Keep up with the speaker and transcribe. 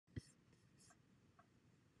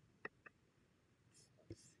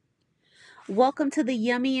Welcome to the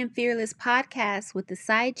Yummy and Fearless podcast with the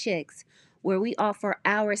Side Chicks, where we offer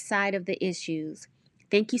our side of the issues.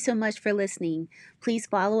 Thank you so much for listening. Please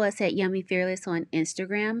follow us at Yummy Fearless on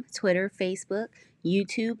Instagram, Twitter, Facebook,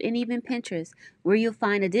 YouTube, and even Pinterest, where you'll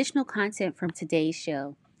find additional content from today's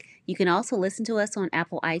show. You can also listen to us on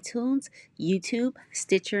Apple iTunes, YouTube,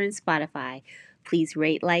 Stitcher, and Spotify. Please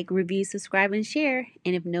rate, like, review, subscribe, and share.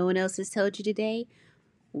 And if no one else has told you today,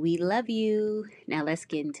 we love you. Now let's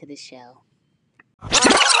get into the show.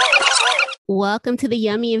 Welcome to the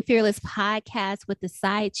Yummy and Fearless podcast with the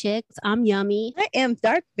Side Chicks. I'm Yummy. I am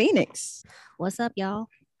Dark Phoenix. What's up, y'all?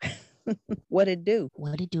 What it do?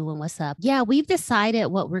 What it doing? What's up? Yeah, we've decided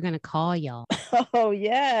what we're going to call y'all. Oh,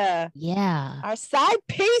 yeah. Yeah. Our side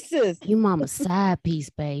pieces. You mama's side piece,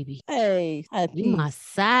 baby. Hey, you my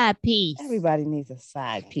side piece. Everybody needs a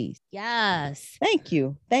side piece. Yes. Thank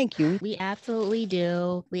you. Thank you. We absolutely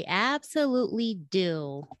do. We absolutely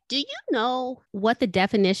do. Do you know what the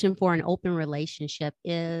definition for an open relationship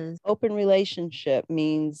is? Open relationship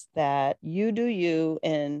means that you do you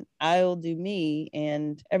and I'll do me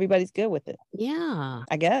and everybody's good with it. Yeah.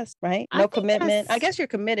 I guess, right? No commitment. I guess you're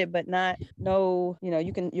committed, but not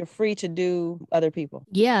you're free to do other people.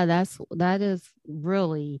 Yeah, that is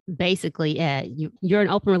really basically it. You're an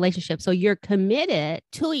open relationship. So you're committed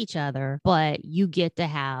to each other, but you get to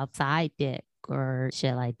have side dick or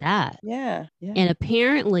shit like that. Yeah. And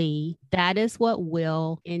apparently that is what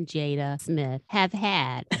Will and Jada Smith have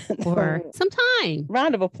had for some time.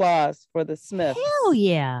 Round of applause for the Smiths. Hell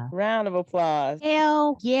yeah. Round of applause.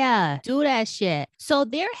 Hell yeah. Do that shit. So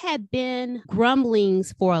there had been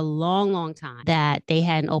grumblings for a long, long time that they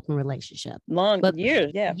had an open relationship.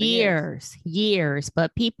 Years. Yeah. Years.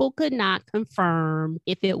 But people could not confirm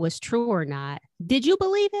if it was true or not. Did you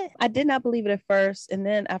believe it? I did not believe it at first. And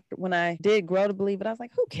then when I did grow to believe it, I was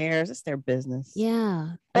like, who cares? It's their business.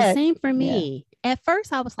 Yeah. The same for me. Yeah. At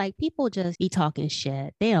first, I was like, people just be talking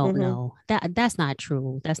shit. They don't know. That's not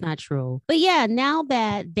true. That's not true. But yeah, now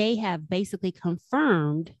that they have basically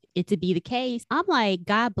confirmed it to be the case, I'm like,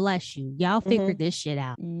 God bless you. Y'all figured this shit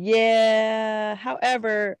out. Yeah.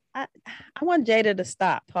 However, I want Jada to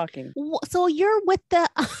stop talking. So you're with the...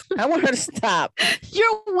 I want her to stop.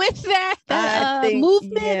 You're with that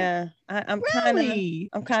movement? Yeah. I'm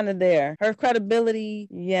kind of there. Her credibility.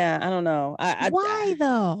 Yeah. I don't know. Why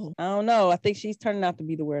though? I don't know. I think she's turning out to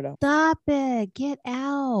be the weirdo. Stop it. Get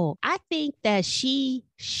out. I think that she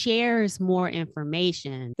shares more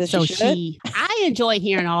information. I enjoy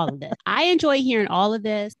hearing all of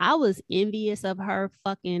this. I was envious of her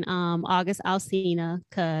fucking August Alsina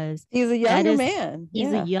because he's a younger man.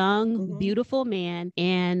 He's a young, beautiful man,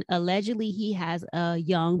 and allegedly he has a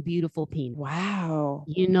young, beautiful penis. Wow.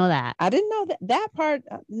 You know that. I didn't know that part.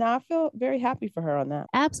 No, I feel very happy for her on that.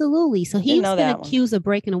 Absolutely. So he was been accused of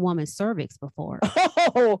breaking a woman's cervix before.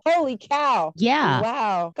 Oh, holy cow. Yeah.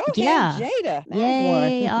 Wow. Go ahead, Jada.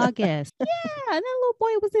 Yay, August. Yeah, that little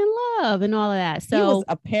boy was in love and all of that. So he was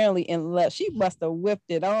apparently in love. She must have whipped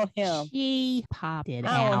it on him. She popped it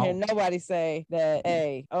out. I don't hear nobody say that,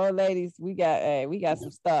 hey, old ladies, we got some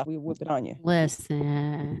stuff. We whip it on you.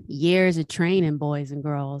 Listen, years of training, boys and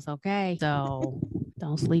girls, okay? So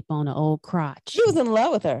don't sleep on the old crotch. He was in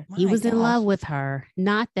love with her. He was in love with her.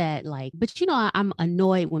 Not that but I'm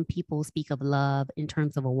annoyed when people speak of love in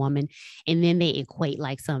terms of a woman and then they equate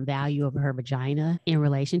like some value of her vagina in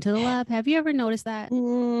relation to the love. Have you ever noticed that?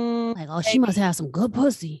 She must have some good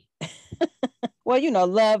pussy. Well,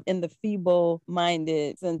 love in the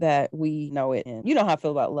feeble-minded sense that we know it in. You know how I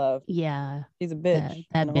feel about love. Yeah. She's a bitch.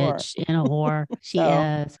 That bitch and a whore. She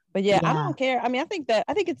is. But yeah, I don't care. I mean, I think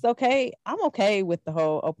it's okay. I'm okay with the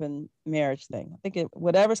whole open marriage thing. I think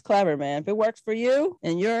whatever's clever, man. If it works for you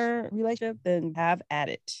and your relationship, then have at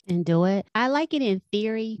it. And do it. I like it in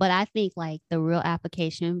theory, but I think like the real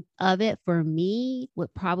application of it for me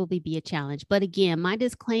would probably be a challenge. But again, my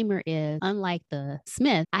disclaimer is, unlike the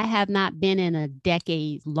Smith, I have not been in a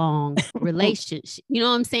decade-long relationship. You know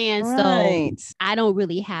what I'm saying? Right. So I don't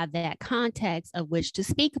really have that context of which to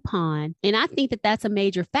speak upon. And I think that that's a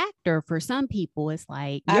major factor for some people. It's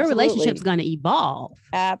like your relationship's going to evolve.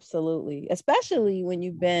 Absolutely. Especially when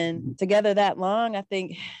you've been together that long. I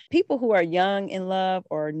think people who are young in love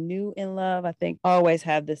or new in love, I think always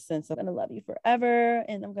have this sense of I'm going to love you forever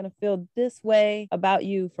and I'm going to feel this way about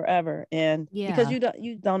you forever. And because you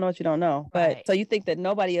don't know what you don't know. But so you think that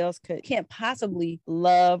nobody else can't possibly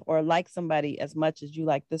love or like somebody as much as you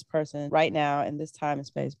like this person right now in this time and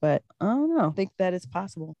space. But I don't know. I think that it's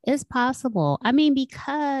possible. It's possible. I mean,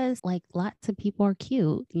 because like lots of people are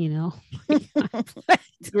cute,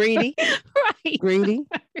 Greedy. Right. Greedy.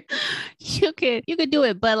 you could do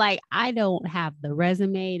it, but like I don't have the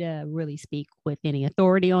resume to really speak with any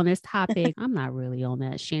authority on this topic. I'm not really on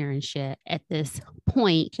that sharing shit at this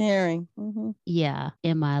point. Sharing. Mm-hmm. Yeah,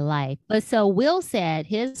 in my life. But so Will said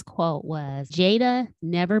his quote was Jada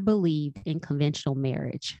never believed in conventional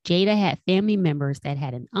marriage. Jada had family members that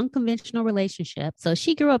had an unconventional relationship. So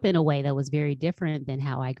she grew up in a way that was very different than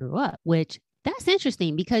how I grew up, which that's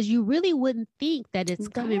interesting because you really wouldn't think that it's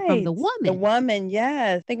coming from the woman. The woman,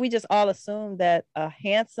 yes. I think we just all assume that a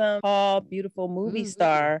handsome, tall, beautiful movie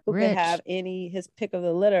star who could have his pick of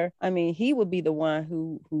the litter. I mean, he would be the one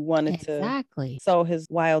who wanted to sow his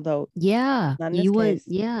wild oats. Yeah. Not in this case.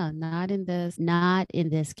 Yeah, not in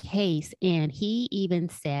this case. And he even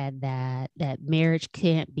said that marriage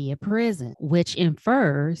can't be a prison, which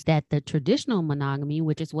infers that the traditional monogamy,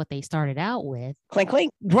 which is what they started out with. Clink,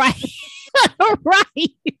 clink. Right.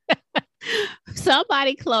 Right.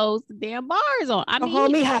 Somebody closed the damn bars on. I mean,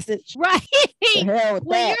 hold me hostage. Right.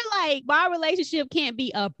 When you're like, my relationship can't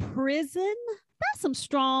be a prison. That's some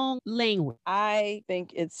strong language. I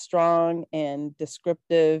think it's strong and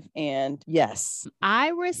descriptive. And yes, I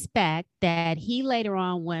respect that he later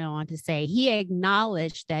on went on to say he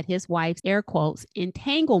acknowledged that his wife's air quotes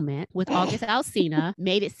entanglement with August Alsina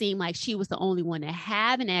made it seem like she was the only one to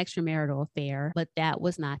have an extramarital affair, but that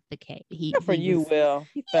was not the case. Good for you, Will.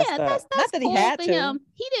 He fessed up. That's not that he had to. Him.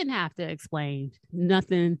 He didn't have to explain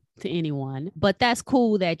nothing to anyone, but that's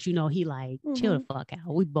cool that he like chill the fuck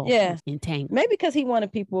out. We both entangled. Maybe because he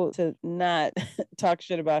wanted people to not talk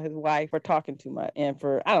shit about his wife for talking too much, and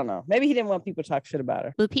for I don't know. Maybe he didn't want people to talk shit about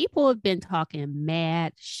her. But people have been talking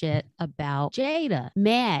mad shit about Jada,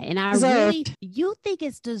 mad, and I really you think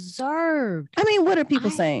it's deserved. I mean, what are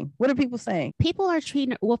people saying? What are people saying? People are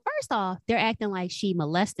treating her. Well, first off, they're acting like she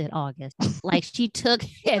molested August, like she took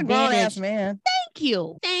advantage. Grown-ass man. Thank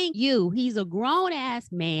you. He's a grown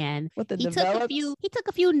ass man. He took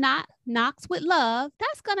a few knocks with love.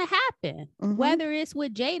 That's gonna happen, whether it's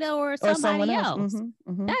with Jada or somebody else.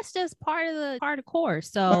 That's just part of the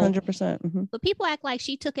course. So 100%. But people act like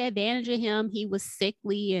she took advantage of him. He was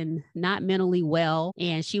sickly and not mentally well,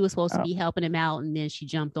 and she was supposed to be helping him out, and then she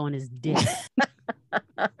jumped on his dick.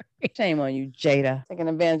 Shame on you, Jada, taking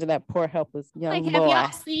advantage of that poor helpless young boy. Have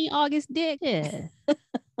y'all seen August dick? Yeah.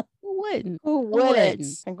 Who wouldn't?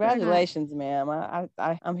 Congratulations, ma'am.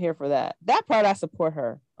 I'm here for that. That part I support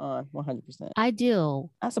her on 100%. I do.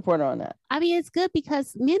 I support her on that. I mean, it's good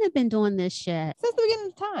because men have been doing this shit since the beginning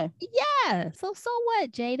of time. Yeah. So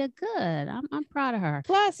what, Jada? Good. I'm proud of her.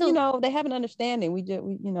 Plus, they have an understanding.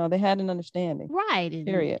 They had an understanding. Right.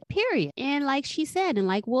 Period. And like she said, and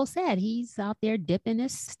like Will said, he's out there dipping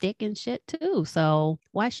his stick and shit too. So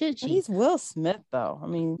why should she? But he's Will Smith, though. I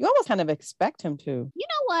mean, you almost kind of expect him to. You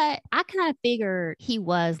know what? I kind of figured he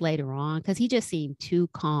was later on because he just seemed too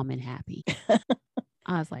calm and happy.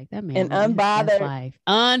 I was like, that man, and unbothered,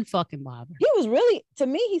 unfucking bothered. He was really, to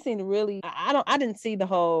me, he seemed really. I didn't see the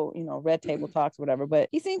whole, red table talks, whatever, but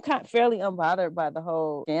he seemed fairly unbothered by the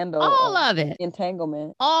whole scandal. All of it,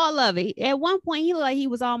 entanglement, all of it. At one point, he looked like he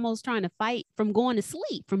was almost trying to fight from going to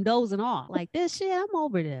sleep, from dozing off. Like this shit, I'm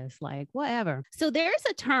over this. Like whatever. So there's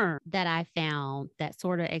a term that I found that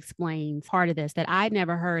sort of explains part of this that I'd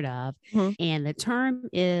never heard of, and the term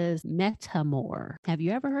is metamor. Have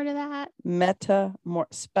you ever heard of that? Metamor.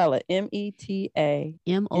 Spell it. METAMOUR.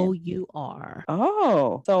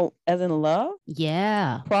 Oh, so as in love?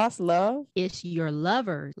 Yeah. Cross love? It's your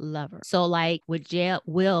lover. So like with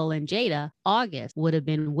Will and Jada, August would have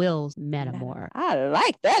been Will's metamor. I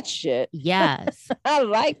like that shit. Yes. I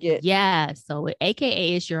like it. Yeah. So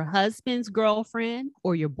AKA is your husband's girlfriend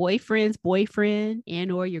or your boyfriend's boyfriend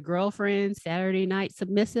and or your girlfriend's Saturday night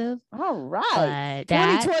submissive. All right.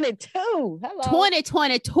 But 2022. Hello.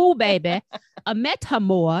 2022, baby. A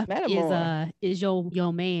metamor is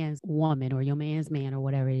your man's woman or your man's man or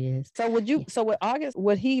whatever it is. So so with August,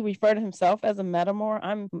 would he refer to himself as a metamor?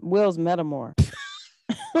 I'm Will's metamor.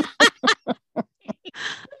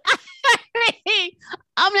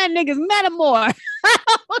 I'm that nigga's metamor.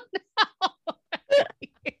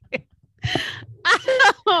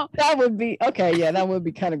 That would be okay. Yeah, that would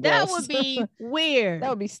be kind of gross. That would be weird.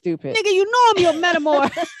 That would be stupid. Nigga, you know I'm your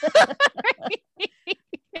metamor.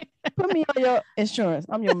 Put me on your insurance.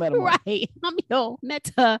 I'm your metamor. Right. I'm your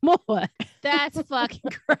metamor. That's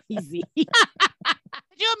fucking crazy. Could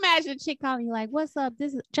you imagine a chick calling you like, what's up?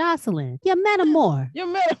 This is Jocelyn. Your metamor. Your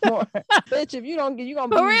metamor. Bitch, if you don't get, you're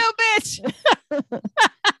going to be. For real, bitch.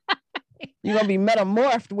 You're going to be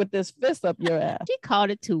metamorphed with this fist up your ass. She caught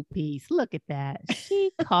a two-piece. Look at that.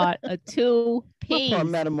 She caught a two-piece. My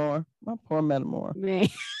poor metamor. Man.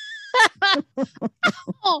 I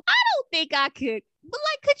don't think I could. But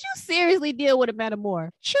like, could you seriously deal with a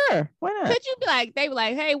metamorph? Sure, why not? Could you be like, they were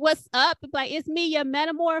like, hey, what's up? Be like, it's me, your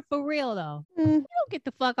metamorph, for real though. You don't get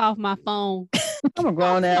the fuck off my phone. I'm a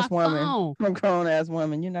grown ass woman. Phone. I'm a grown ass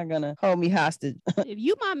woman. You're not gonna hold me hostage. If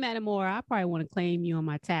you my metamorph, I probably want to claim you on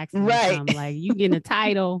my taxes. Right. Like you getting a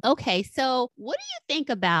title. Okay, so what do you think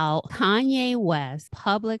about Kanye West's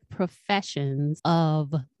public professions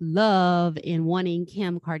of love and wanting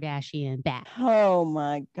Kim Kardashian back? Oh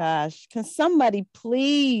my gosh. Can somebody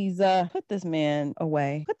please put this man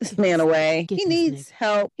away? Put this man away. He needs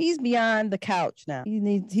help. He's beyond the couch now.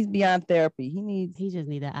 He's beyond therapy. He just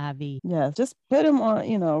need an IV. Yeah, just put him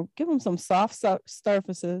on, give him some soft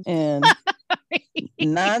surfaces and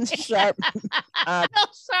non-sharp no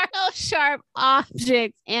sharp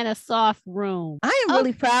objects and a soft room. I am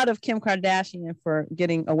really proud of Kim Kardashian for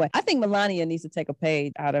getting away. I think Melania needs to take a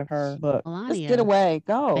page out of her book. Let's get away.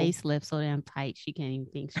 Go. Facelift so damn tight she can't even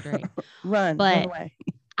think straight. run away.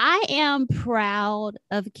 I am proud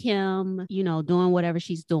of Kim, doing whatever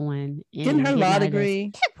she's doing. Getting her law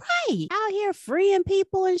degree. Right. Out here freeing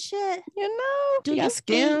people and shit. Do you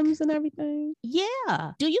skims and everything?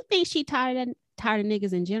 Yeah. Do you think she tired of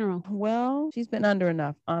niggas in general? Well, she's been under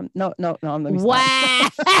enough. No, let me stop. Wow.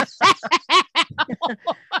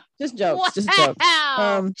 Just jokes. Just jokes.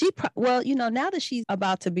 Now that she's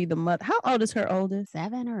about to be the mother, how old is her oldest?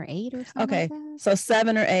 7 or 8 or something. Okay, like so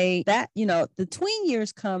 7 or 8. That the tween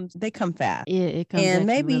years come fast. It comes and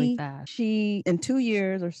maybe really fast. She in 2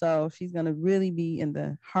 years or so, she's gonna really be in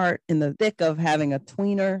the thick of having a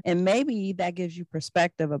tweener, and maybe that gives you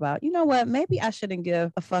perspective about what, maybe I shouldn't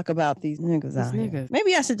give a fuck about these niggas out here.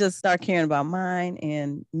 Maybe I should just start caring about mine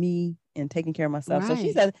and me and taking care of myself. Right. So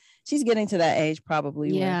she said she's getting to that age probably.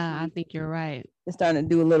 Yeah, I think you're right. Is starting to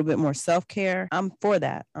do a little bit more self-care. I'm for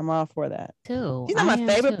that. I'm all for that too. She's not my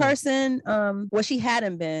favorite person. She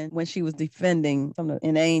hadn't been when she was defending some of the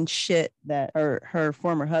inane shit that her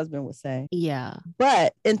former husband would say. Yeah.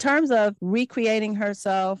 But in terms of recreating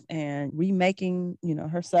herself and remaking,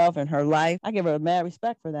 herself and her life, I give her mad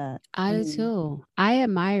respect for that. I do too. I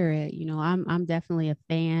admire it. I'm definitely a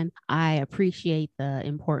fan. I appreciate the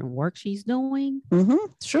important work she's doing.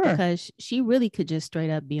 Sure. Because she really could just straight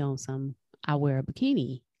up be on some I wear a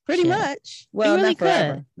bikini. Pretty much. Well, really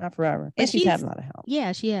not forever. And she's had a lot of help.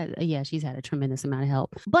 Yeah, she's had a tremendous amount of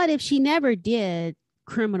help. But if she never did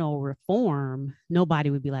criminal reform, nobody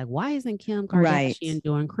would be like, why isn't Kim Kardashian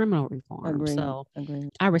doing criminal reform? Agreed.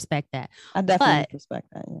 I respect that. I definitely respect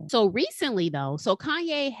that. Yeah. So recently though,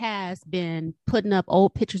 Kanye has been putting up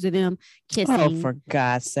old pictures of them kissing. Oh, for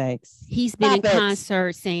God's sakes. He's been in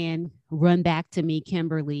concert saying, run back to me,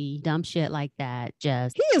 Kimberly, dumb shit like that. He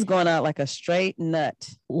is going out like a straight nut.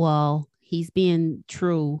 Well, he's being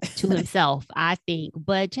true to himself, I think.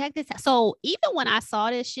 But check this out. So even when I saw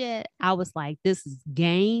this shit, I was like, this is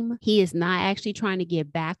game. He is not actually trying to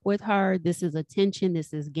get back with her. This is attention.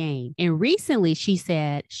 This is game. And recently she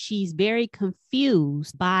said she's very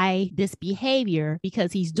confused by this behavior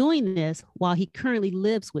because he's doing this while he currently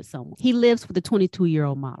lives with someone. He lives with a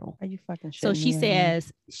 22-year-old model. Are you fucking shitting So she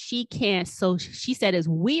says she can't. So she said it's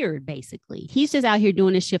weird, basically. He's just out here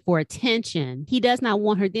doing this shit for attention. He does not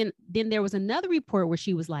want her. Then there was another report where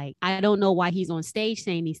she was like, I don't know why he's on stage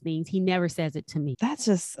saying these things. He never says it to me. That's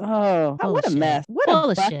just, what a mess. What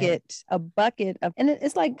a bucket of, and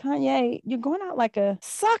it's like, Kanye, you're going out like a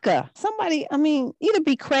sucker. Somebody, either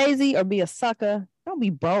be crazy or be a sucker. Don't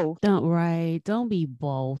be both. Don't be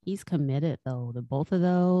both. He's committed though to both of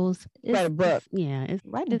those. Write a book. Yeah.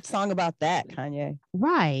 Write a song about that, Kanye.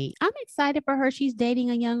 Right. I'm excited for her. She's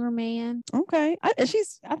dating a younger man. Okay. I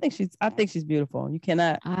think she's beautiful. You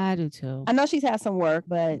cannot. I do too. I know she's had some work,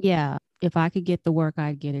 but yeah. If I could get the work,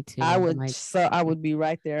 I'd get it too. I would be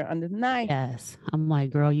right there under the knife. Yes. I'm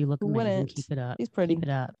like, girl, you look amazing. Keep it up. She's pretty. Keep it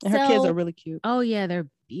up. And her kids are really cute. Oh yeah, they're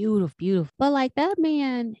beautiful. But like that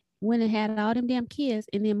man went and had all them damn kids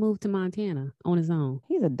and then moved to Montana on his own.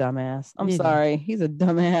 He's a dumbass. I'm sorry. He's a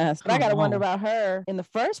dumbass. But I got to wonder about her in the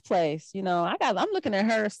first place. I'm looking at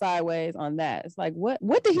her sideways on that. It's like,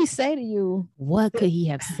 what did he say to you? What could he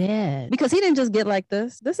have said? Because he didn't just get like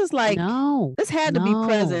this. This is like, this had to be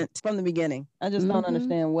present from the beginning. I just don't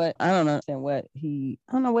understand what he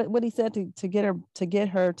said to get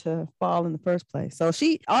her to fall in the first place. So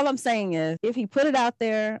all I'm saying is if he put it out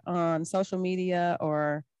there on social media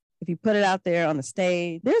or if you put it out there on the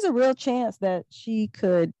stage, there's a real chance that she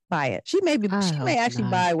could buy it. She may actually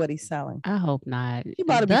buy what he's selling. I hope not. She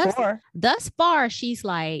bought it before. Thus far, she's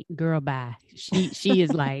like, girl, bye. She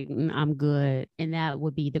is like, I'm good. And that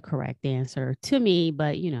would be the correct answer to me.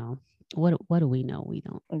 But, What do we know? We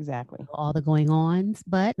don't Exactly. know all the going ons,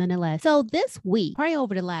 but nonetheless. So this week, probably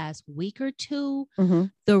over the last week or two,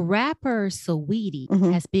 the rapper Saweetie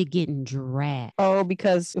has been getting dragged. Oh,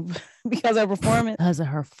 because of her performance? Because of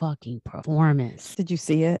her fucking performance. Did you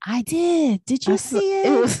see it? I did. Did you see it?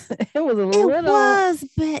 It was a little. It was,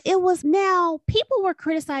 but it was. Now people were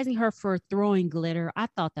criticizing her for throwing glitter. I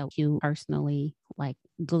thought that was cute personally. Like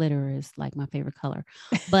glitter is like my favorite color,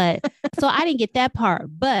 but so I didn't get that part.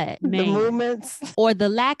 But man, the movements or the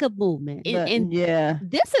lack of movement, and yeah,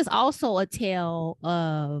 this is also a tale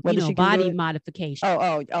of body modification.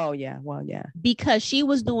 Oh yeah, well yeah, because she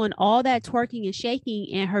was doing all that twerking and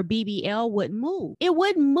shaking, and her BBL wouldn't move. It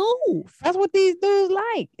wouldn't move. That's what these dudes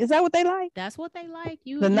like. Is that what they like? That's what they like.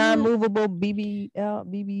 The non-movable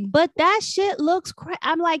BB. But that shit looks crazy.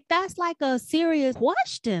 I'm like, that's like a serious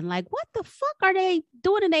question. Like, what the fuck are they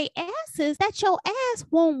doing in their asses that your ass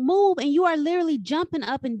won't move and you are literally jumping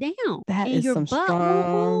up and down? That and is your some butt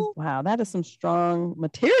strong. Wow, that is some strong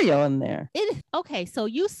material in there. Okay, so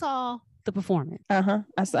you saw the performance.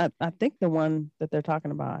 I think the one that they're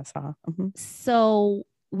talking about, I saw. So,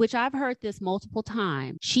 which I've heard this multiple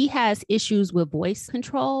times. She has issues with voice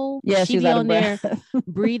control. Yeah, she she's be out on of there breath.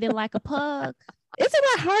 breathing like a pug. It's a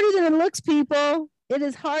lot harder than it looks, people. It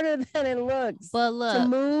is harder than it looks. But look, to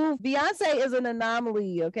move, Beyonce is an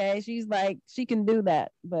anomaly. Okay, she's like, she can do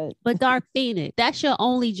that, but Dark Phoenix, that's your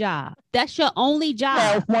only job. That's your only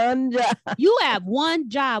job. One job. You have one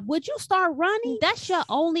job. Would you start running? That's your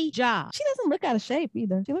only job. She doesn't look out of shape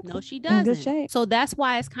either. She looks she doesn't. In good shape. So that's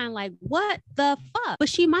why it's kind of like, what the fuck? But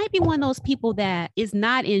she might be one of those people that is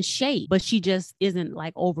not in shape, but she just isn't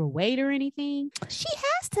like overweight or anything. She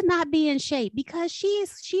has to not be in shape because she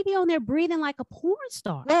be on there breathing like a porn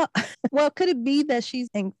star. Well, could it be that she's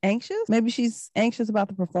anxious? Maybe she's anxious about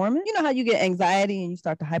the performance. You know how you get anxiety and you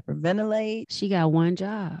start to hyperventilate? She got one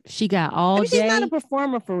job. She got all Maybe day. She's not a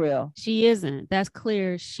performer for real. She isn't. That's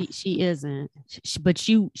clear. She isn't. But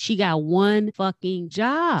she got one fucking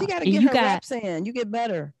job. You got to get her reps in. You get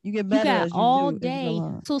better. You get better. You got as you all do, day.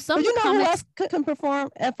 So some you know who else can perform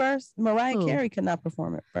at first? Mariah Carey could not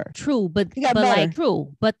perform at first. True, but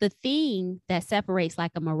the thing that separates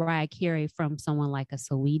like a Mariah Carey from someone like a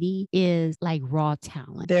Saweetie is like raw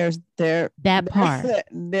talent. That part.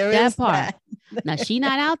 Now she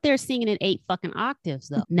not out there singing in 8 fucking octaves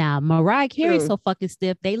though. Now Mariah Carey's so fucking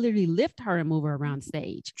stiff, they literally lift her and move her around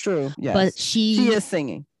stage. True. Yes. But she is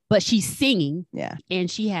singing. But she's singing. Yeah. And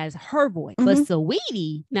she has her voice. But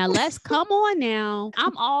Saweetie, now let's come on now.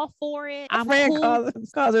 I'm all for it. I'm cool.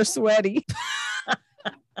 calls her sweaty.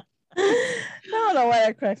 I don't know why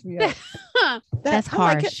that cracks me up. That's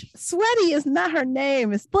harsh. Like, sweaty is not her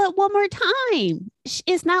name. But one more time,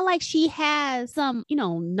 it's not like she has some,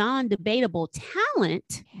 non-debatable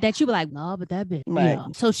talent that you be like, no, but that bitch. Right. Yeah.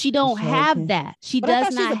 So she don't have that. She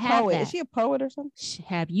does not have that. Is she a poet or something?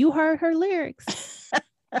 Have you heard her lyrics?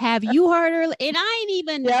 Have you heard her? And I ain't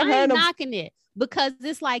even knocking it. Because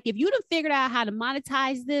it's like, if you'd have figured out how to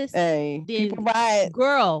monetize this, then people buy it.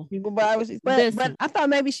 Girl. People buy what she's but I thought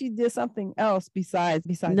maybe she did something else besides.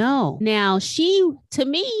 No. Now she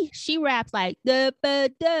raps like da ba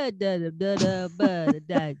da da da da ba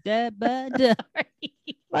da da ba da.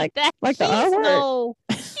 Like that. Like the R word.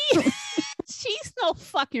 She's no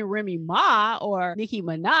fucking Remy Ma or Nicki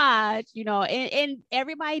Minaj, and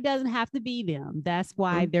everybody doesn't have to be them. That's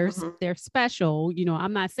why they're special.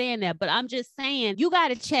 I'm not saying that, but I'm just saying you got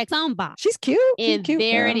to check somebody. She's cute. And cute,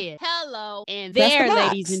 there girl. It is. Hello. And there,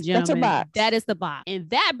 ladies and gentlemen, that's her box. That is the box. And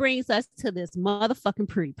that brings us to this motherfucking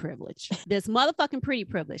pretty privilege.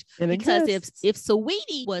 Because if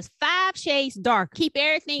Saweetie was 5 shades darker, keep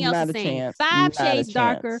everything else the same. 5 shades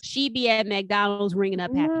darker, she'd be at McDonald's ringing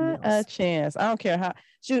up Happy Meals. A chance. I don't care how.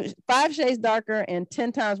 She was 5 shades darker and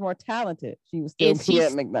 10 times more talented. She was still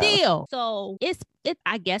at McDonald's. So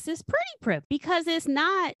I guess it's pretty privilege because it's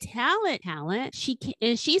not talent.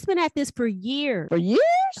 She's been at this for years.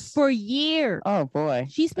 For years. Oh boy.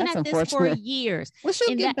 She's been at this for years. Well,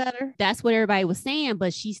 she'll get better. That's what everybody was saying,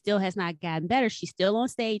 but she still has not gotten better. She's still on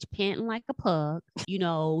stage panting like a pug.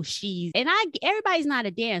 Everybody's not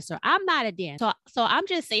a dancer. I'm not a dancer. So I'm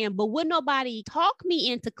just saying, but would nobody talk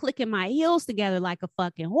me into clicking my heels together like a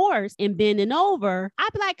fucking horse and bending over? I'd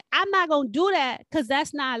be like, I'm not gonna do that because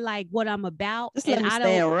that's not like what I'm about. Just let me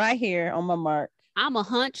stand right here on my mark. I'm a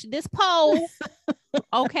hunch this pole.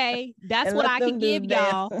 Okay, that's what I can give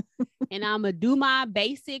y'all. And I'm gonna do my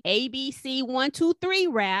basic ABC 1, 2, 3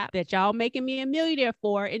 rap that y'all making me a millionaire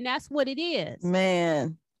for, and that's what it is.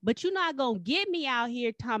 Man, but you're not gonna get me out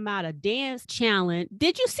here talking about a dance challenge.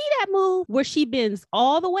 Did you see that move where she bends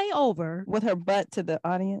all the way over with her butt to the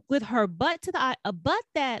audience? With her butt to a butt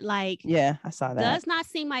that like yeah, I saw that. Does not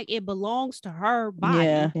seem like it belongs to her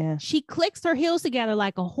body. Yeah. She clicks her heels together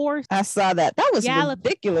like a horse. I saw that. That was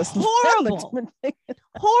ridiculous. Horrible.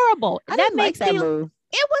 Horrible. I didn't like that move.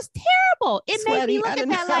 It was terrible. It made me look at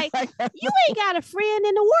that like you ain't got a friend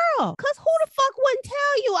in the world. Cause who the fuck wouldn't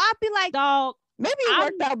tell you? I'd be like, dog. Maybe it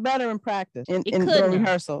worked out better in practice. In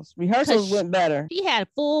rehearsals. Rehearsals went better. She had a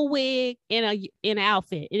full wig in an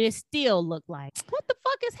outfit, and it still looked like, what the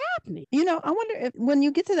fuck is happening? You know, I wonder if when you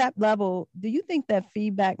get to that level, do you think that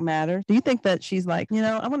feedback matters? Do you think that she's like, you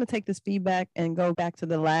know, I want to take this feedback and go back to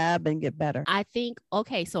the lab and get better? I think,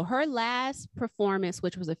 okay, so her last performance,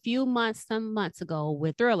 which was some months ago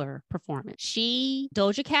with Thriller performance,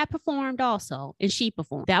 Doja Cat performed also, and she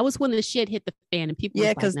performed. That was when the shit hit the fan, and people were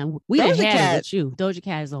like, now, we done had it with you. Doja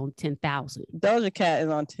Cat is on 10,000. Doja Cat is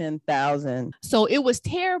on 10,000. So it was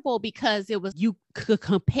terrible because you could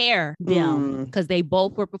compare them because they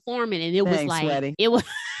both were performing, and it was like Sweaty. it was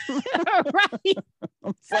right.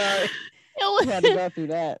 I'm sorry. I had to go through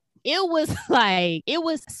that. It was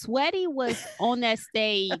Sweaty was on that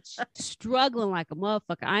stage struggling like a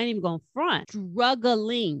motherfucker. I ain't even gonna front.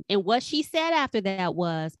 Struggling. And what she said after that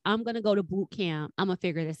was, I'm gonna go to boot camp. I'm gonna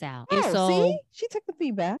figure this out. Oh, and so see? She took the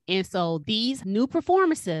feedback. And so these new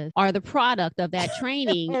performances are the product of that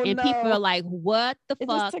training. People are like, what the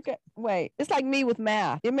fuck? Wait, it's like me with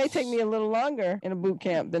math. It may take me a little longer in a boot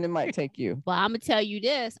camp than it might take you. But I'm gonna tell you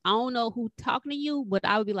this. I don't know who talking to you, but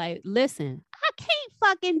I would be like, listen, I can't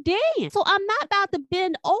fucking dance. So I'm not about to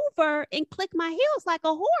bend over and click my heels like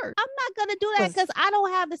a horse. I'm not gonna do that because I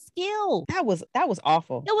don't have the skill. That was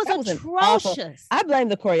awful. It was atrocious. I blame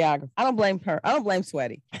the choreographer. I don't blame her. I don't blame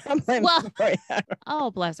Sweaty. I blame the choreographer.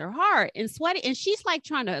 Oh, bless her heart. And Sweaty, and she's like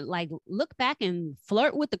trying to like look back and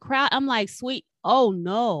flirt with the crowd. I'm like, sweet. Oh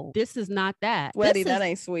no, this is not that. Sweaty, that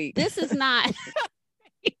ain't sweet. This is not.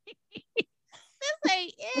 This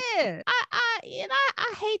ain't it.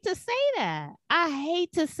 I hate to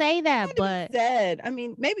say that. But I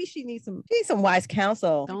mean, maybe she needs some wise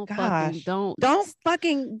counsel. Don't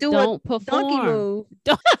fucking do don't a perform. Donkey move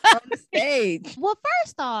on the stage. Well,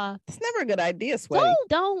 first off, it's never a good idea, Sweaty.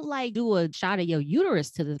 Don't like do a shot of your uterus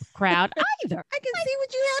to the crowd either. I can see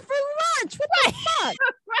what you had for lunch. What the fuck?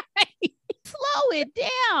 Right. Slow it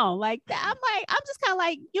down like that. I'm just kind of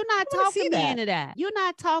like, you're not talking me into that. You're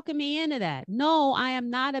not talking me into that. No, I am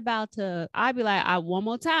not about to. I'd be like, one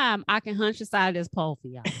more time, I can hunch aside this pole for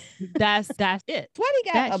y'all. That's it.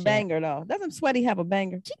 Sweaty got a banger though. Doesn't Sweaty have a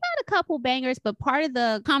banger? She got a couple bangers, but part of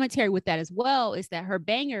the commentary with that as well is that her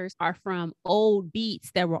bangers are from old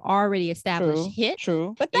beats that were already established hits.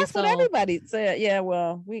 True, but that's what everybody said. Yeah,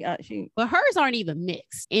 well, but hers aren't even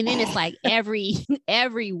mixed, and then it's like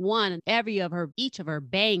each of her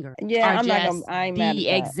bangers. Yeah, I'm the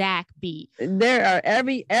exact beat. There are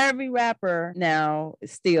every rapper now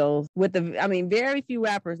steals with very few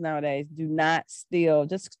rappers nowadays do not steal.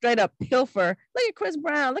 Just straight up pilfer. Look at Chris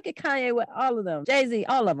Brown. Look at Kanye with all of them. Jay-Z,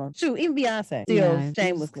 all of them. Shoot, even Beyonce steals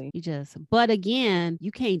shamelessly. But again,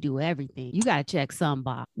 you can't do everything. You gotta check some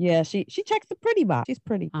box. Yeah, she checks the pretty box. She's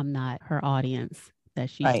pretty. I'm not her audience that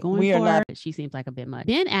she's going we for. Are not. She seems like a bit much.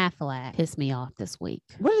 Ben Affleck pissed me off this week.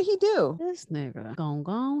 What did he do? This nigga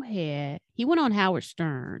go ahead. He went on Howard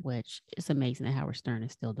Stern, which is amazing that Howard Stern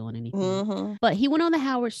is still doing anything. Mm-hmm. But he went on the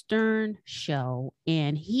Howard Stern show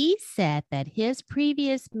and he said that his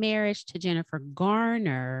previous marriage to Jennifer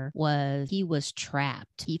Garner he was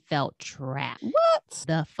trapped. He felt trapped. What?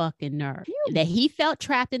 The fucking nerve. That he felt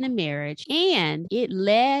trapped in the marriage, and it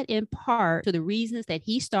led in part to the reasons that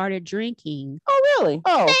he started drinking. Oh, really?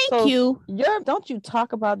 Oh, thank you. Don't you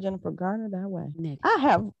talk about Jennifer Garner that way? Nick. I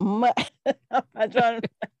have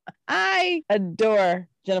I adore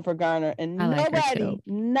Jennifer Garner, and nobody,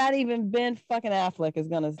 not even Ben fucking Affleck, is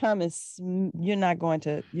gonna come and you're not going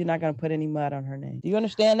to put any mud on her name. Do you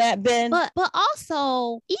understand that, Ben? But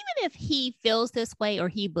also, even if he feels this way or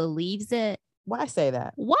he believes it, why say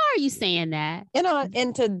that? Why are you saying that?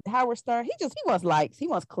 Into Howard Stern, he wants likes. He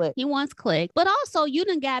wants clicks. But also, you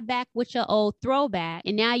done got back with your old throwback,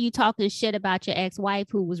 and now you talking shit about your ex-wife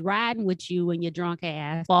who was riding with you and your drunk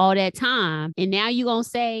ass for all that time. And now you gonna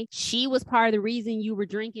say she was part of the reason you were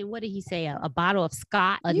drinking. What did he say? A bottle of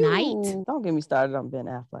Scott a night? Don't get me started on Ben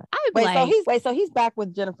Affleck. So he's back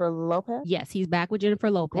with Jennifer Lopez? Yes, he's back with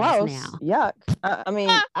Jennifer Lopez. Gross. Now.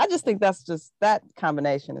 Yuck. I just think that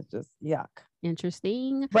combination is just yuck.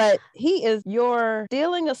 Interesting. But you're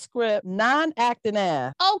stealing a script, non-acting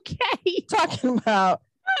ass. Okay. Talking about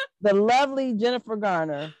the lovely Jennifer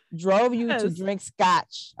Garner drove you to drink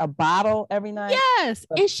scotch, a bottle every night. Yes.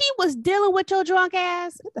 And she was dealing with your drunk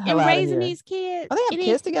ass and raising these kids. Oh, they have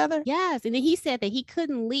kids together? Yes. And then he said that he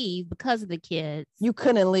couldn't leave because of the kids. You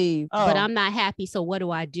couldn't leave. Oh. But I'm not happy. So what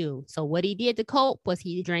do I do? So what he did to cope was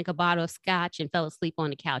he drank a bottle of scotch and fell asleep on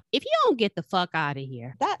the couch. If you don't get the fuck out of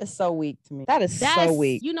here. That is so weak to me. That's so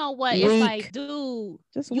weak. You know what? Weak. It's like, dude,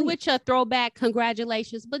 just you with your throwback,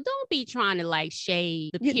 congratulations. But don't be trying to like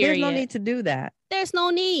shade the period. There's no need to do that. There's no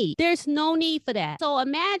need. There's no need for that. So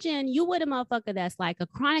imagine you with a motherfucker that's like a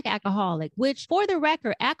chronic alcoholic, which for the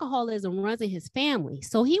record, alcoholism runs in his family.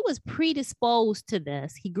 So he was predisposed to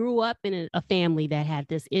this. He grew up in a family that had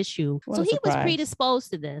this issue. So he was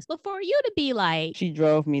predisposed to this. But for you to be like, she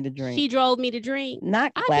drove me to drink.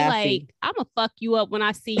 Not classy. I'd be like, I'm going to fuck you up when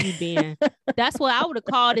I see you, Ben. That's what I would have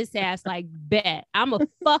called his ass, like, bet. I'm going to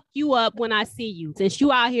fuck you up when I see you. Since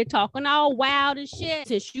you out here talking all wild and shit,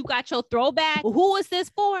 since you got your throwback, who is this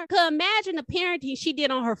for? Cause imagine the parenting she did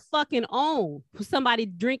on her fucking own. Somebody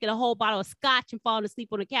drinking a whole bottle of scotch and falling asleep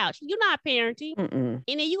on the couch. You're not parenting. And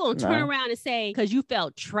then you're going to turn around and say, because you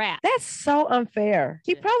felt trapped. That's so unfair.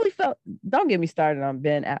 He probably felt, don't get me started on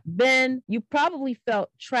Ben. Ben, you probably felt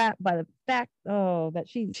trapped by the fact, that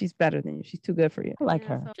she's better than you. She's too good for you. I like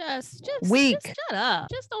her. So just weak. Just shut up.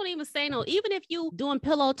 Just don't even say no. Even if you doing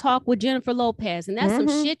pillow talk with Jennifer Lopez and that's some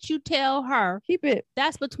shit you tell her. Keep it.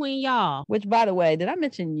 That's between y'all. Which, by the way, did I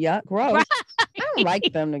mention yuck? Gross. Right. I don't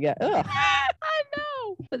like them together. Ugh. I know.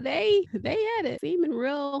 But they had it seeming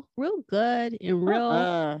real good and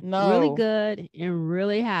really good and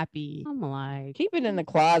really happy. I'm like, keep it in the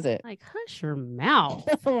closet. Like, hush your mouth.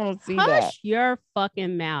 I don't want to see that. Hush your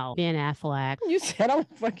fucking mouth, Ben Affleck. You said I'm gonna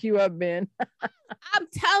fuck you up, Ben. I'm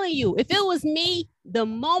telling you, if it was me, the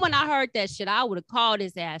moment I heard that shit, I would have called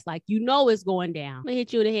his ass. Like, you know it's going down. I'm gonna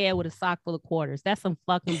hit you in the head with a sock full of quarters. That's some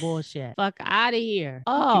fucking bullshit. Fuck out of here.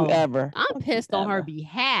 Oh, I'm pissed on her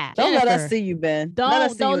behalf. Don't let us see you, Ben.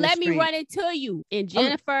 Don't let me run into you. And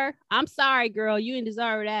Jennifer, I'm sorry, girl. You didn't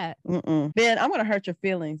deserve that. Ben, I'm gonna hurt your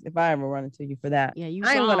feelings if I ever run into you for that. Yeah,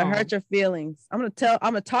 I ain't gonna hurt your feelings. I'm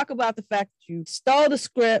gonna talk about the fact that you stole the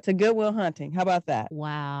script to Good Will Hunting. How about that?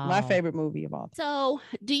 Wow. My favorite movie of all time. So,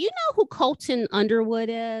 do you know who Colton Underwood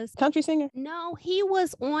is? Country singer? No, he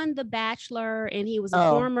was on The Bachelor and he was a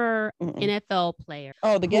former NFL player.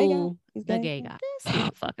 Oh, the gay guy? The gay guy. This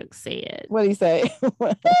motherfucker said. What did he say?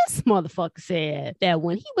 This motherfucker said that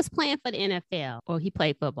when he was playing for the NFL, or he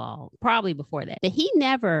played football, probably before that he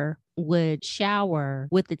never would shower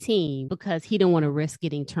with the team because he didn't want to risk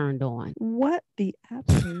getting turned on. What the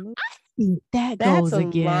absolute? I think that's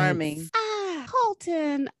alarming.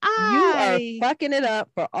 Colton, you are fucking it up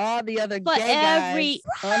for all the other gay guys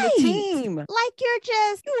on the team. Like you're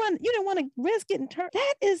just you didn't want to risk getting turned.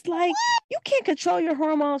 That is like you can't control your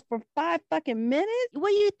hormones for 5 fucking minutes. What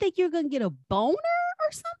do you think, you're gonna get a boner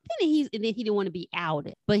or something? And then he didn't want to be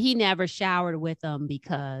outed, but he never showered with them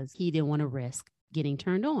because he didn't want to risk getting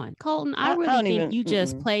turned on. Colton, I really think you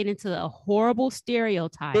just played into a horrible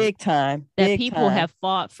stereotype. Big time. That people have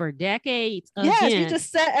fought for decades. Yes, you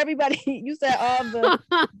just set everybody, you set all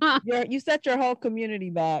the, you set your whole community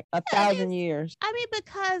back 1,000 years. I mean,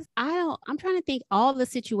 because I'm trying to think all the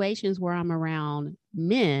situations where I'm around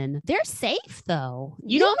men, they're safe though.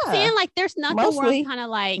 You know what I'm saying? Like there's nothing where I'm kind of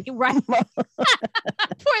like, right.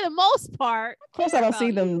 For the most part. Of course, I don't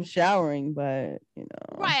see them showering, but you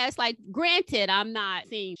know. Right. It's like, granted, I'm not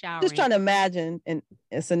seeing showering. Just trying to imagine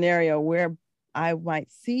a scenario where I might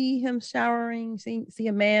see him showering, see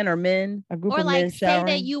a man or men, a group of men showering. Or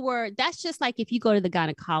like say that that's just like if you go to the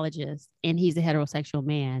gynecologist and he's a heterosexual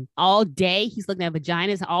man, all day he's looking at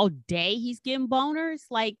vaginas, all day he's getting boners.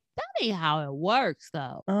 Like that ain't how it works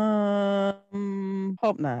though.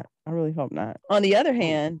 Hope not. I really hope not. On the other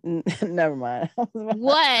hand, never mind.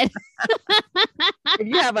 What? If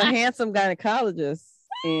you have a handsome gynecologist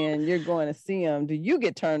and you're going to see him, do you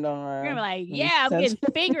get turned on? You're like, yeah, I'm getting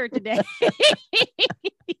fingered today.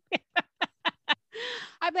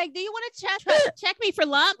 I'm like, do you want to check me for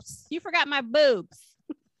lumps? You forgot my boobs.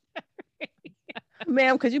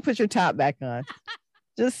 Ma'am, could you put your top back on?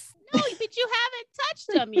 Just no, but you haven't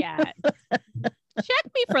touched them yet.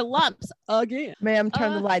 Check me for lumps again. Ma'am,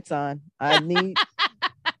 turn the lights on. I need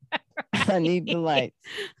the lights.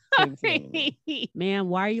 Ma'am,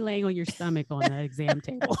 why are you laying on your stomach on the exam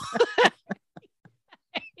table?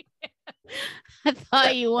 I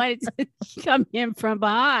thought you wanted to come in from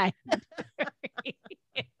behind.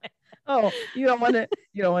 Oh, you don't want to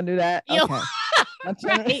do that? Okay.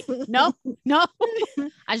 Right. No.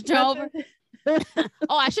 I just turn over.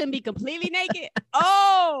 Oh, I shouldn't be completely naked.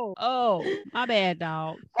 Oh, my bad,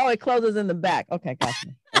 dog. Oh, it closes in the back. Okay, gotcha.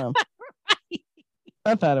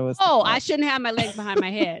 I thought it was. Oh, I shouldn't have my legs behind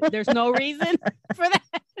my head. There's no reason for that.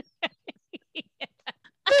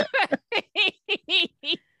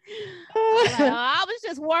 I was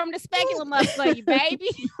just warming the speculum up for you, baby.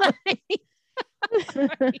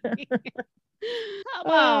 Come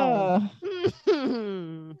on.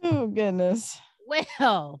 Oh, goodness.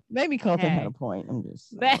 Well, maybe Colton had a point. I'm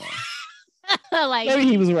just like, maybe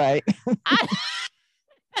he was right.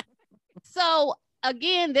 So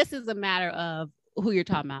again, this is a matter of who you're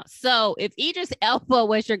talking about. So if Idris Elba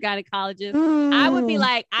was your gynecologist, I would be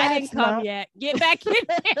like, I didn't come yet. Get back in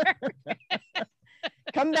there.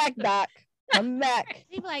 Come back, doc. Come back.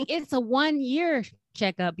 He'd be like, it's a 1 year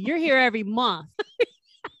checkup. You're here every month.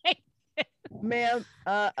 Ma'am,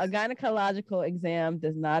 a gynecological exam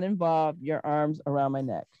does not involve your arms around my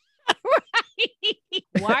neck. Right.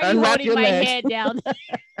 Why are you holding my head down? Wrap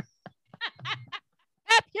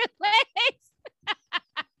your legs.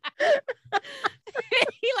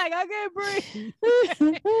 He like, I can't breathe.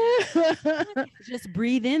 Just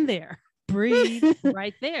breathe in there. Breathe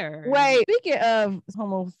right there. Wait, speaking of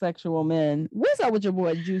homosexual men, what's up with your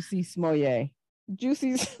boy Juicy Smollett?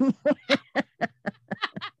 Juicy Smollett.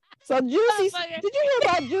 So Juicy, did you hear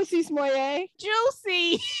about Juicy Smollett?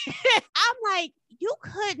 Juicy. I'm like, you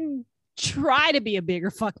couldn't try to be a bigger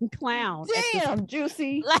fucking clown. Damn,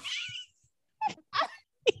 Juicy. Like,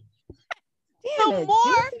 no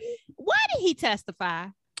more. Juicy. Why did he testify?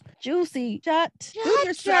 Juicy, shut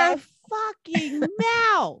your fucking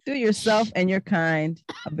mouth. Do yourself and your kind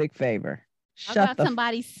a big favor. Shut about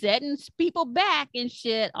somebody setting people back and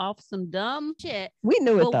shit off some dumb shit. We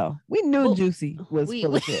knew it though. We knew Juicy was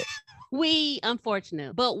full of shit. We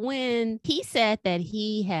unfortunate. But when he said that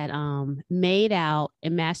he had made out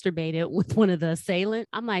and masturbated with one of the assailants,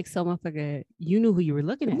 I'm like, so motherfucker, you knew who you were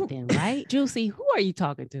looking at then, right? Juicy, who are you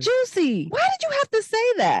talking to? Juicy, why did you have to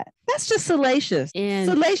say that? That's just salacious.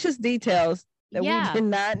 Salacious details that we did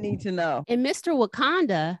not need to know. And Mr.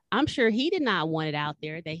 Wakanda, I'm sure he did not want it out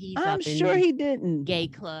there that he's I'm up in sure he didn't. Gay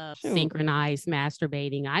club, synchronized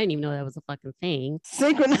masturbating. I didn't even know that was a fucking thing.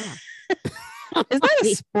 Synchronized. Is that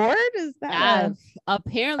a sport? Is that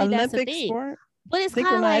apparently Olympic that's a thing? Sport? But it's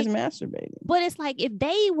synchronized like, masturbating. But it's like if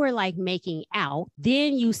they were like making out,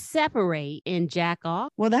 then you separate and jack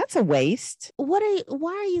off. Well, that's a waste. Why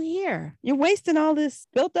are you here? You're wasting all this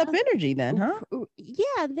built up energy then, huh?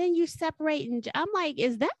 Yeah, then you separate and I'm like,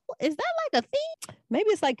 is that like a thing? Maybe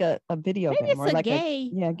it's like a video Maybe game it's or like gay.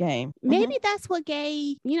 a game. Maybe that's what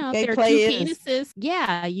gay, if gay there are two penises,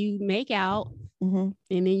 yeah, you make out. And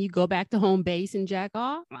then you go back to home base and jack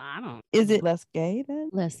off. I don't. Is it less gay then?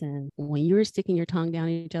 Listen, when you were sticking your tongue down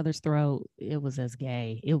each other's throat, it was as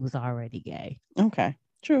gay. It was already gay. Okay,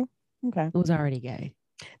 true. Okay, it was already gay.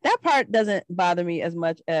 That part doesn't bother me as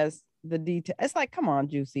much as the detail. It's like, come on,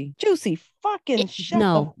 Juicy, fucking shut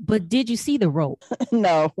No, but did you see the rope?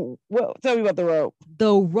 No. Well, tell me about the rope.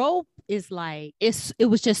 The rope is like it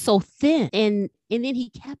was just so thin, and then he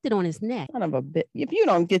kept it on his neck. Son of a bitch! If you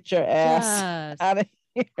don't get your ass out of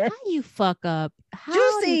here, how you fuck up,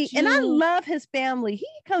 Juicy? And I love his family. He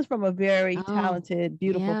comes from a very talented,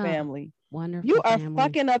 beautiful family. Wonderful. You are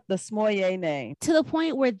fucking up the Smollett name to the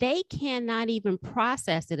point where they cannot even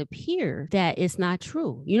process it appears that it's not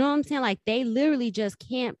true. You know what I'm saying? Like they literally just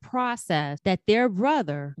can't process that their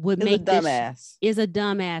brother would make a dumbass. Is a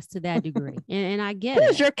dumbass to that degree. and I get it. Who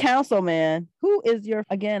is your counsel, man? Who is your,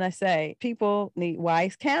 again, I say, people need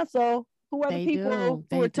wise counsel. Who are the people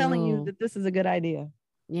who are telling you that this is a good idea?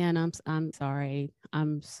 Yeah, and I'm sorry.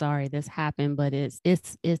 I'm sorry this happened, but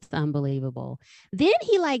it's unbelievable. Then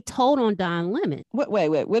he like told on Don Lemon. Wait.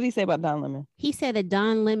 What did he say about Don Lemon? He said that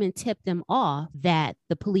Don Lemon tipped him off that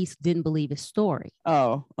the police didn't believe his story.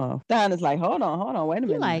 Oh. Don is like, hold on, wait a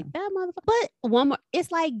minute. Like that motherfucker. But one more, it's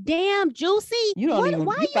like, damn, Juicy. You don't even.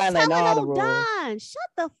 Why you telling all the rules? Don? Shut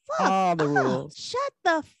the fuck all the up. rules. Shut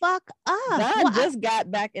the fuck up. Don just got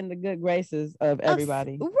back in the good graces of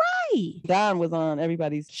everybody. Right. Don was on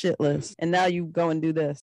everybody's shit list, and now you go and do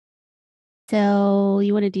this. So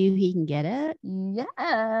you want to do He Can Get It?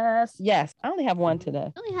 Yes. I only have one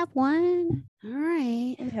today. Only have one. All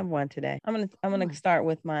right. I only have one today. I'm gonna start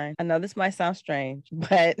with mine. I know this might sound strange,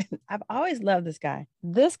 but I've always loved this guy.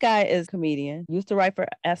 This guy is a comedian. Used to write for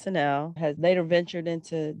SNL. Has later ventured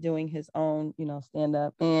into doing his own, stand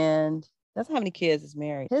up, and doesn't have any kids. Is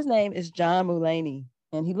married. His name is John Mulaney.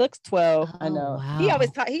 And he looks 12. I know. Wow.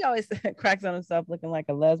 He always cracks on himself looking like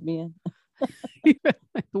a lesbian. The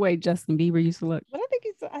way Justin Bieber used to look. But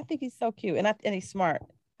I think he's so cute, and he's smart.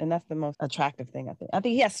 And that's the most attractive thing, I think. I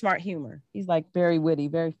think he has smart humor. He's like very witty,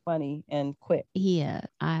 very funny, and quick.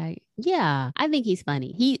 I think he's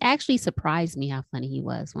funny. He actually surprised me how funny he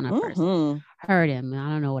was when I first heard him. I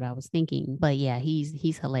don't know what I was thinking, but yeah,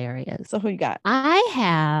 he's hilarious. So who you got? I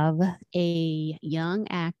have a young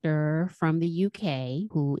actor from the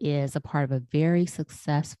UK who is a part of a very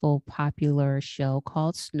successful, popular show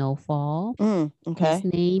called Snowfall. Okay.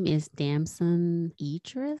 His name is Damson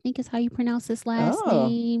Idris, I think is how you pronounce his last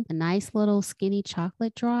name. A nice little skinny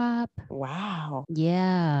chocolate drop. Wow.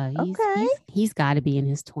 Yeah. He's got to be in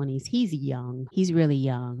his 20s. He's young. He's really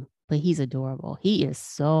young, but he's adorable. He is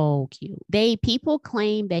so cute. People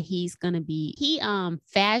claim that he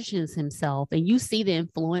fashions himself, and you see the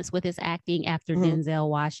influence with his acting after Denzel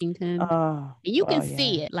Washington. And you can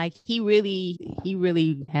see it. Like he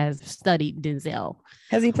really has studied Denzel.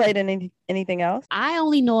 Has he played in anything else? I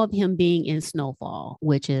only know of him being in Snowfall,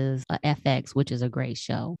 which is a FX, which is a great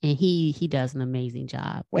show. And he does an amazing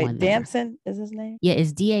job. Wait, Damson is his name? Yeah,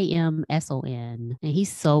 it's Damson. And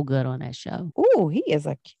he's so good on that show. Ooh, he is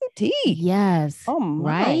a cutie. Yes. Oh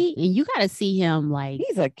my. Right? And you got to see him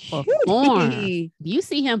he's a cutie. Perform. You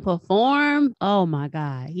see him perform? Oh my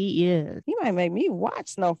God, he is. He might make me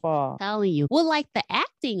watch Snowfall. I'm telling you. Well, like the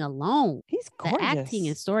acting alone. He's gorgeous. The acting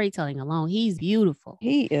and storytelling alone. He's beautiful.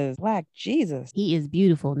 He is Black Jesus. He is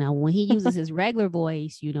beautiful. Now, when he uses his regular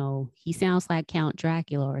voice, he sounds like Count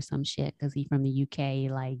Dracula or some shit because he's from the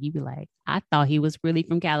UK. Like, you'd be like, I thought he was really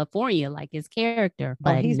from California, like his character.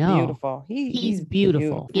 But he's beautiful. He's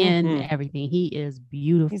beautiful in everything. He is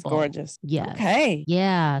beautiful. He's gorgeous. Yes. Okay.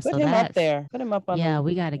 Yeah. Put him up there. Put him up on. Yeah,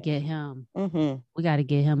 we got to get him. We got to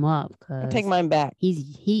get him up. I'll take mine back.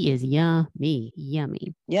 He is yummy.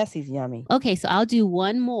 Yes, he's yummy. Okay, so I'll do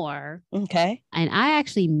one more. Okay. And I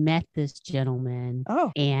actually met this gentleman.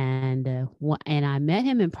 Oh. And I met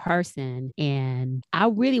him in person, and I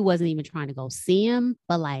really wasn't even trying to go see him.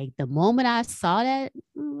 But like the moment I saw that,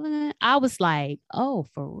 I was like, oh,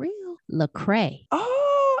 for real? Lecrae.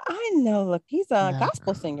 Oh, I know. Look, he's a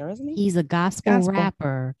gospel singer, isn't he? He's a gospel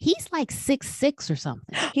rapper. He's like 6'6" or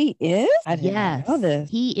something. He is? I didn't know this.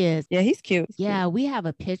 He is. Yeah, he's cute. We have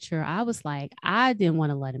a picture. I was like, I didn't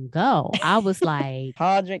want to let him go. I was like,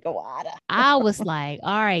 I'll drink of water. I was like,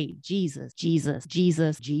 all right, Jesus,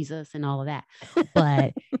 and all of that.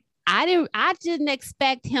 But I didn't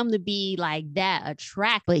expect him to be like that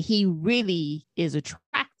attractive, but he really is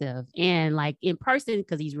attractive. And like in person,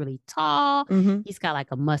 because he's really tall, he's got like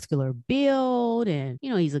a muscular build, and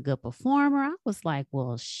he's a good performer. I was like,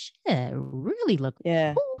 well, shit, really look.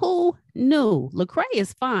 Yeah. Who knew? Lecrae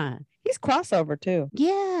is fine. He's crossover too.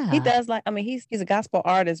 Yeah. He does he's a gospel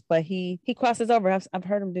artist, but he crosses over. I've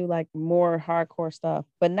heard him do like more hardcore stuff,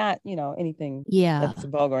 but not, anything that's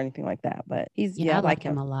vulgar or anything like that. But I like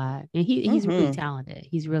him a lot. And he's really talented.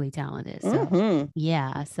 He's really talented. So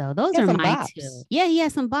so those are my two. Yeah, he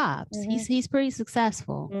has some bops. He's pretty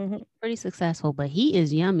successful. Pretty successful, but he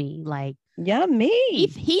is yummy. Like yummy.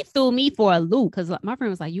 He threw me for a loop because my friend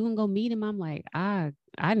was like, you gonna go meet him? I'm like, I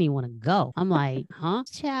didn't even want to go. I'm like, huh?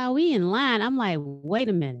 Child, we in line. I'm like, wait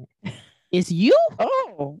a minute. It's you?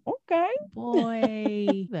 Oh, okay.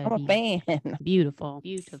 Boy. I'm a fan. Beautiful.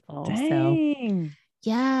 Dang. So,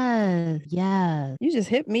 yes. You just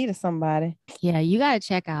hit me to somebody. Yeah, you got to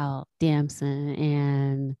check out Damson,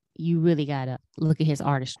 and you really got to look at his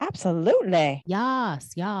artistry. Absolutely.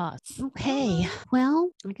 Yes. Okay. Well,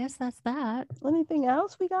 I guess that's that. Anything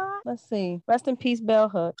else we got? Let's see. Rest in peace, Bell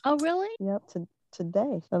Hooks. Oh, really? Yep.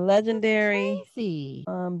 Today, the legendary,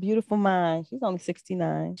 beautiful mind. She's only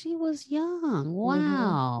 69. She was young.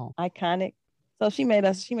 Wow. Iconic. So she made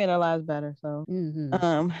our lives better. So,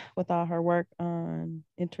 with all her work on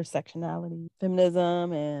intersectionality,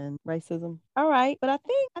 feminism, and racism. All right, but I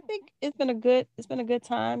think it's been a good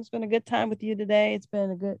time. It's been a good time with you today. It's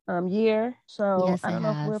been a good year. So yes, I don't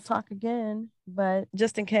know if we'll talk again, but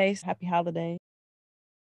just in case, happy holiday.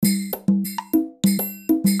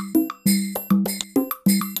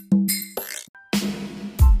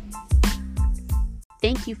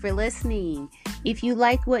 Thank you for listening. If you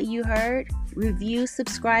like what you heard, review,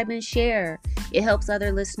 subscribe, and share. It helps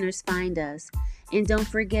other listeners find us. And don't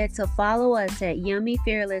forget to follow us at Yummy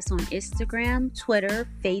Fearless on Instagram, Twitter,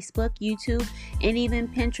 Facebook, YouTube, and even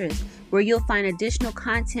Pinterest, where you'll find additional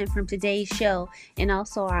content from today's show and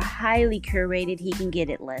also our highly curated He Can Get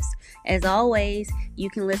It list. As always, you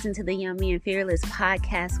can listen to the Yummy and Fearless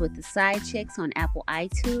podcast with the Side Chicks on Apple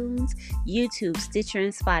iTunes, YouTube, Stitcher,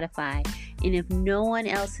 and Spotify. And if no one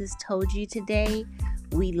else has told you today,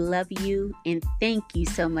 we love you and thank you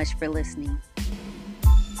so much for listening.